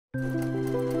Hey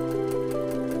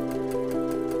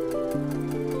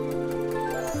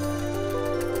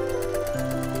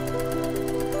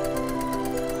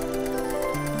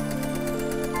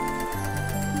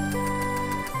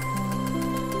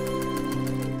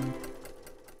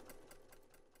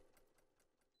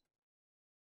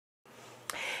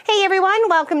everyone,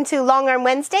 welcome to Long Arm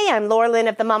Wednesday. I'm Laura Lynn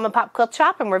of the Mom and Pop Quilt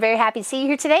Shop, and we're very happy to see you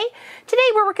here today. Today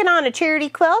we're working on a charity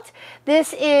quilt.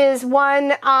 This is one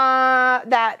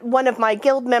that one of my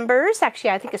guild members, actually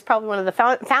I think it's probably one of the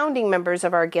founding members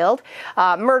of our guild,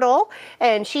 Myrtle,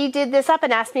 and she did this up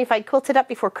and asked me if I'd quilt it up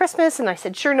before Christmas, and I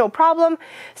said sure, no problem.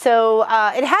 So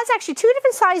it has actually two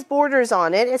different size borders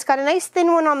on it. It's got a nice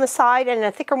thin one on the side and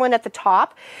a thicker one at the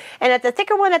top. And at the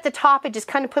thicker one at the top, it just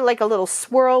kind of put like a little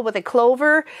swirl with a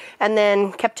clover, and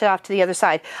then kept it off to the other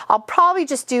side. I'll probably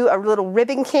just do a little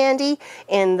ribbon candy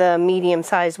in the medium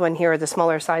sized one here, or the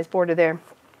smaller size border there,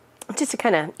 just to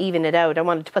kind of even it out. I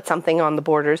wanted to put something on the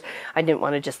borders. I didn't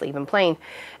want to just leave them plain.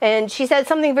 And she said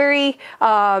something very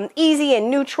easy and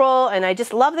neutral, and I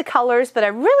just love the colors, but I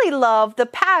really love the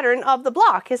pattern of the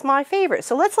block is my favorite.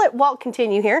 So let's let Walt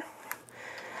continue here.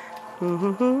 Here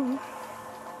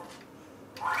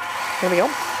we go.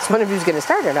 So one of you's going to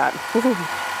start or not.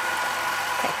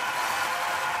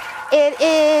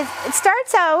 It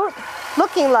starts out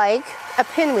looking like a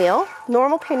pinwheel,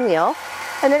 normal pinwheel,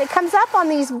 and then it comes up on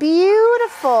these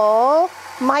beautiful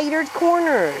mitered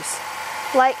corners.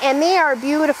 And they are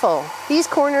beautiful. These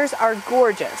corners are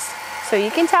gorgeous. So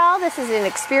you can tell this is an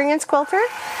experienced quilter.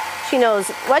 She knows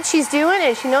what she's doing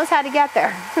and she knows how to get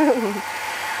there.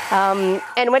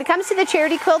 And when it comes to the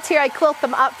charity quilts here, I quilt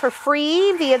them up for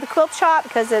free via the quilt shop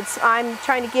because I'm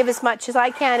trying to give as much as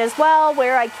I can as well,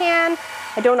 where I can.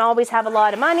 I don't always have a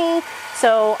lot of money,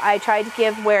 so I try to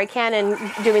give where I can, and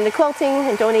doing the quilting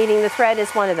and donating the thread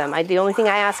is one of them. The only thing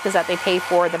I ask is that they pay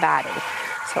for the batting.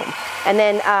 So, and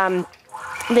then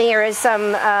there is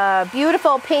some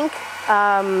beautiful pink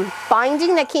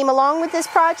binding that came along with this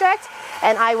project,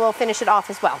 and I will finish it off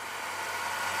as well.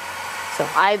 So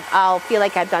I'll feel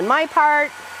like I've done my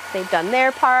part, they've done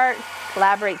their part,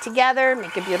 collaborate together,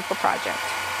 make a beautiful project.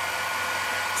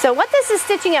 So what this is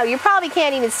stitching out, you probably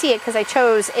can't even see it because I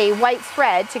chose a white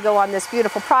thread to go on this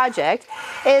beautiful project,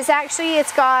 is actually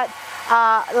it's got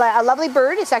a lovely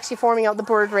bird. It's actually forming out the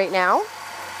bird right now.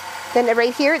 Then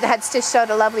right here it had stitched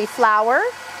out a lovely flower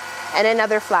and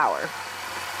another flower.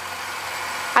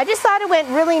 I just thought it went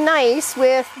really nice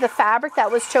with the fabric that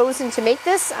was chosen to make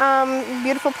this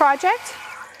beautiful project.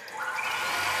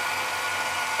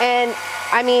 And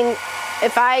I mean,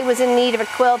 if I was in need of a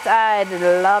quilt, I'd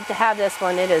love to have this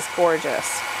one. It is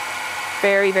gorgeous.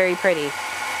 Very, very pretty.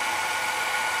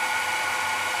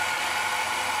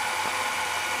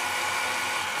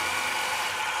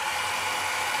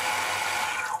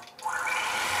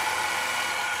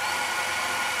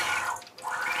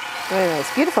 Very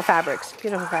nice. Beautiful fabrics.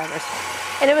 Beautiful fabrics.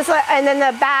 And it was like, and then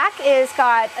the back is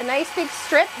got a nice big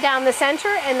strip down the center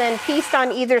and then pieced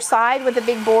on either side with a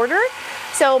big border.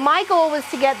 So my goal was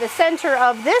to get the center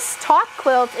of this top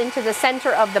quilt into the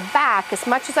center of the back as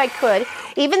much as I could,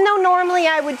 even though normally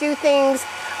I would do things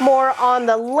more on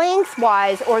the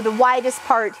lengthwise, or the widest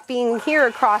part being here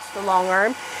across the long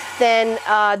arm, than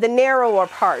the narrower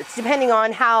parts, depending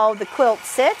on how the quilt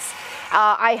sits.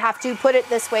 I have to put it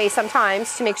this way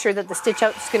sometimes to make sure that the stitch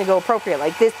out is going to go appropriate.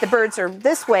 Like this, the birds are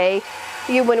this way.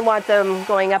 You wouldn't want them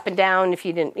going up and down if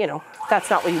you didn't, you know, that's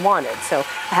not what you wanted. So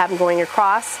I have them going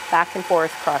across, back and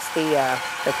forth across the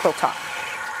quilt top.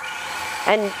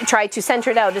 And try to center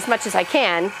it out as much as I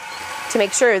can to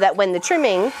make sure that when the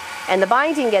trimming and the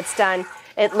binding gets done,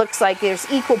 it looks like there's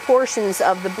equal portions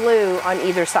of the blue on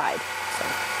either side. So.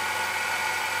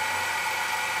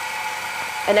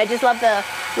 And I just love the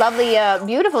lovely,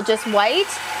 beautiful, just white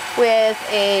with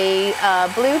a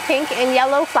blue, pink, and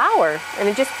yellow flower. And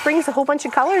it just brings a whole bunch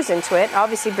of colors into it.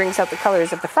 Obviously brings out the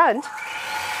colors of the front.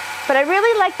 But I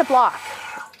really like the block.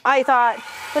 I thought,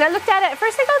 when I looked at it, at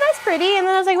first I go, that's pretty. And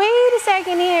then I was like, wait a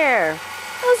second here.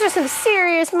 Those are some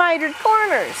serious mitered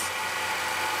corners.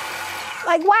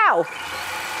 Like, wow.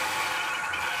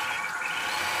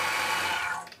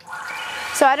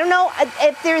 So I don't know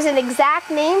if there's an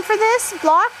exact name for this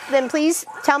block, then please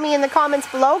tell me in the comments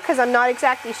below, because I'm not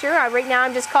exactly sure. Right now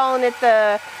I'm just calling it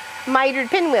the Mitered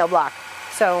Pinwheel block.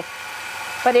 So,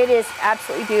 but it is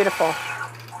absolutely beautiful.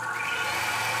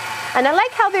 And I like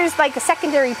how there's like a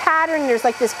secondary pattern. There's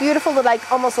like this beautiful,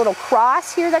 like almost little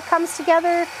cross here that comes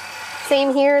together.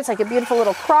 Same here, it's like a beautiful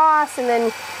little cross, and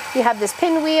then you have this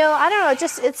pinwheel. I don't know,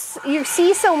 just you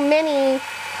see so many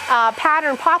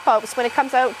pattern pop-ups when it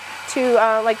comes out to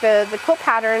like the quilt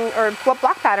pattern or quilt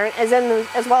block pattern, as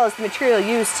well as the material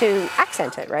used to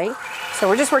accent it, right? So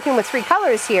we're just working with 3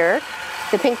 colors here,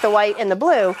 the pink, the white, and the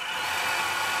blue.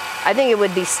 I think it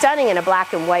would be stunning in a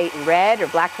black and white and red, or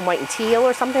black and white and teal,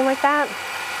 or something like that.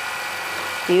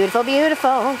 Beautiful,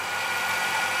 beautiful.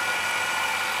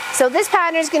 So this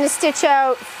pattern is going to stitch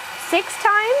out 6 times.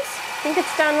 I think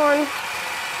it's done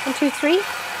 1, 2, 3,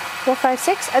 4, 5,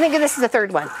 6. I think this is the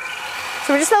 3rd one.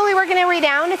 So we're just slowly working our way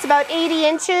down. It's about 80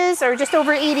 inches, or just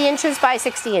over 80 inches by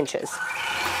 60 inches.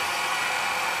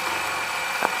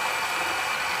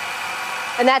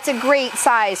 And that's a great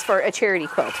size for a charity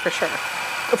quilt, for sure.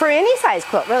 For any size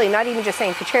quilt, really, not even just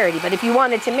saying for charity, but if you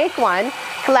wanted to make one,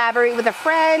 collaborate with a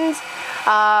friend.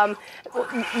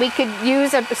 We could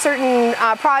use a certain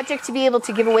project to be able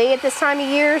to give away at this time of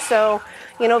year. So,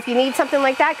 you know, if you need something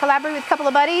like that, collaborate with a couple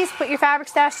of buddies, put your fabric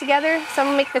stash together,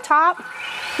 someone make the top.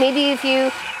 Maybe if you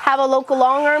have a local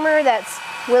long armor that's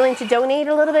willing to donate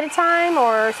a little bit of time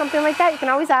or something like that, you can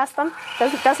always ask them.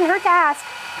 Doesn't hurt to ask.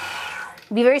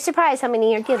 You'd be very surprised how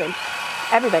many are given.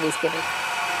 Everybody's giving.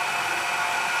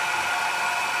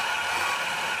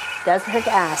 Doesn't hurt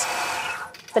to ask.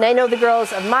 But I know the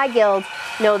girls of my guild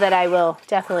know that I will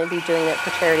definitely be doing it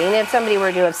for charity. And if somebody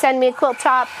were to send me a quilt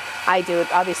top, I do it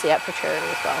obviously up for charity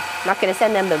as well. I'm not going to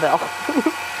send them the bill.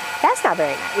 That's not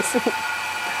very nice.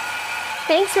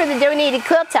 Thanks for the donated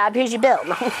quilt top. Here's your bill.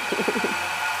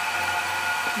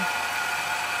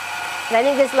 And I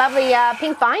think this lovely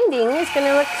pink binding is going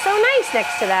to look so nice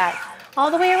next to that, all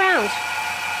the way around.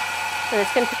 And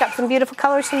it's going to pick up some beautiful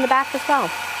colors from the back as well.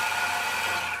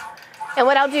 And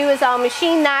what I'll do is I'll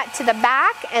machine that to the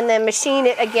back and then machine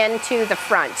it again to the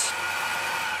front.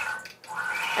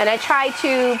 And I try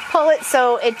to pull it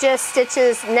so it just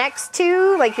stitches next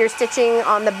to, like you're stitching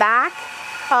on the back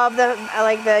of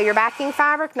the, your backing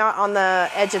fabric, not on the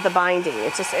edge of the binding.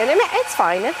 It's just, and it's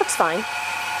fine, it looks fine.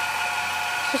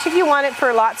 Especially if you want it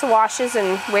for lots of washes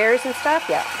and wears and stuff,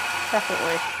 yeah,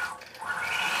 definitely.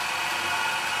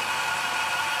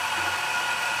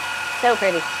 So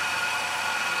pretty.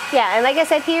 Yeah, and like I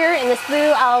said here, in this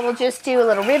blue, I will just do a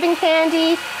little ribbon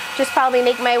candy. Just probably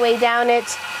make my way down it,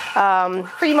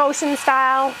 free motion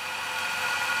style.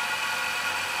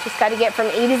 Just got to get from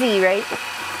A to Z, right?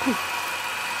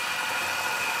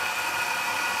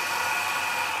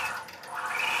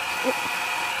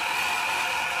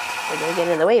 We're going to get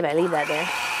in the way if I leave that there.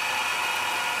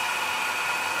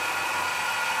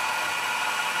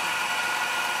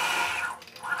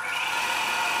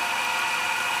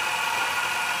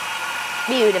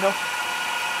 Beautiful.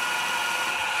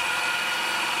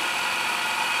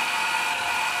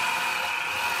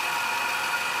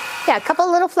 Yeah, a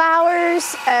couple little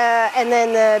flowers, and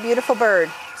then the beautiful bird.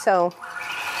 So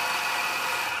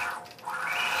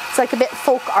it's like a bit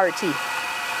folk arty.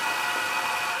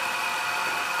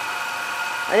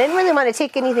 I didn't really want to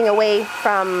take anything away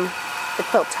from the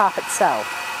quilt top itself.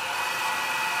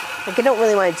 Like, I don't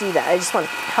really want to do that. I just want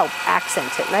to help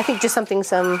accent it. And I think just something,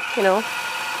 you know,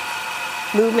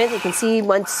 movement. You can see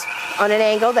once on an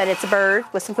angle that it's a bird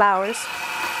with some flowers.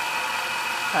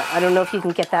 I don't know if you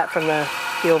can get that from the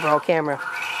overall camera.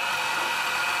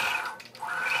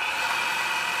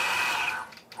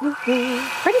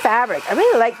 Pretty fabric. I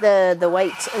really like the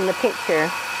white and the pink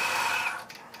here.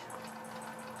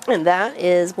 And that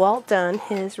is Walt done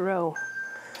his row.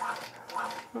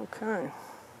 Okay.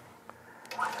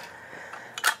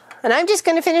 And I'm just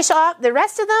going to finish off the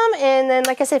rest of them, and then,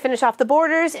 like I said, finish off the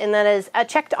borders, and that is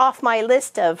checked off my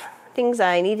list of things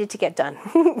I needed to get done.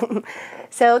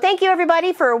 So thank you,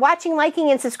 everybody, for watching, liking,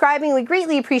 and subscribing. We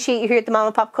greatly appreciate you here at the Mom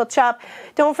and Pop Quilt Shop.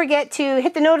 Don't forget to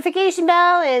hit the notification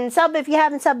bell and sub if you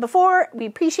haven't subbed before. We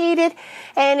appreciate it.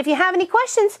 And if you have any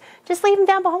questions, just leave them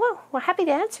down below. We're happy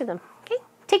to answer them. Okay?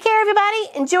 Take care, everybody.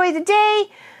 Enjoy the day.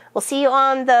 We'll see you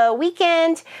on the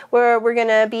weekend where we're going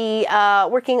to be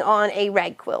working on a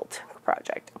rag quilt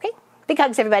project. Okay? Big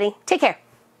hugs, everybody. Take care.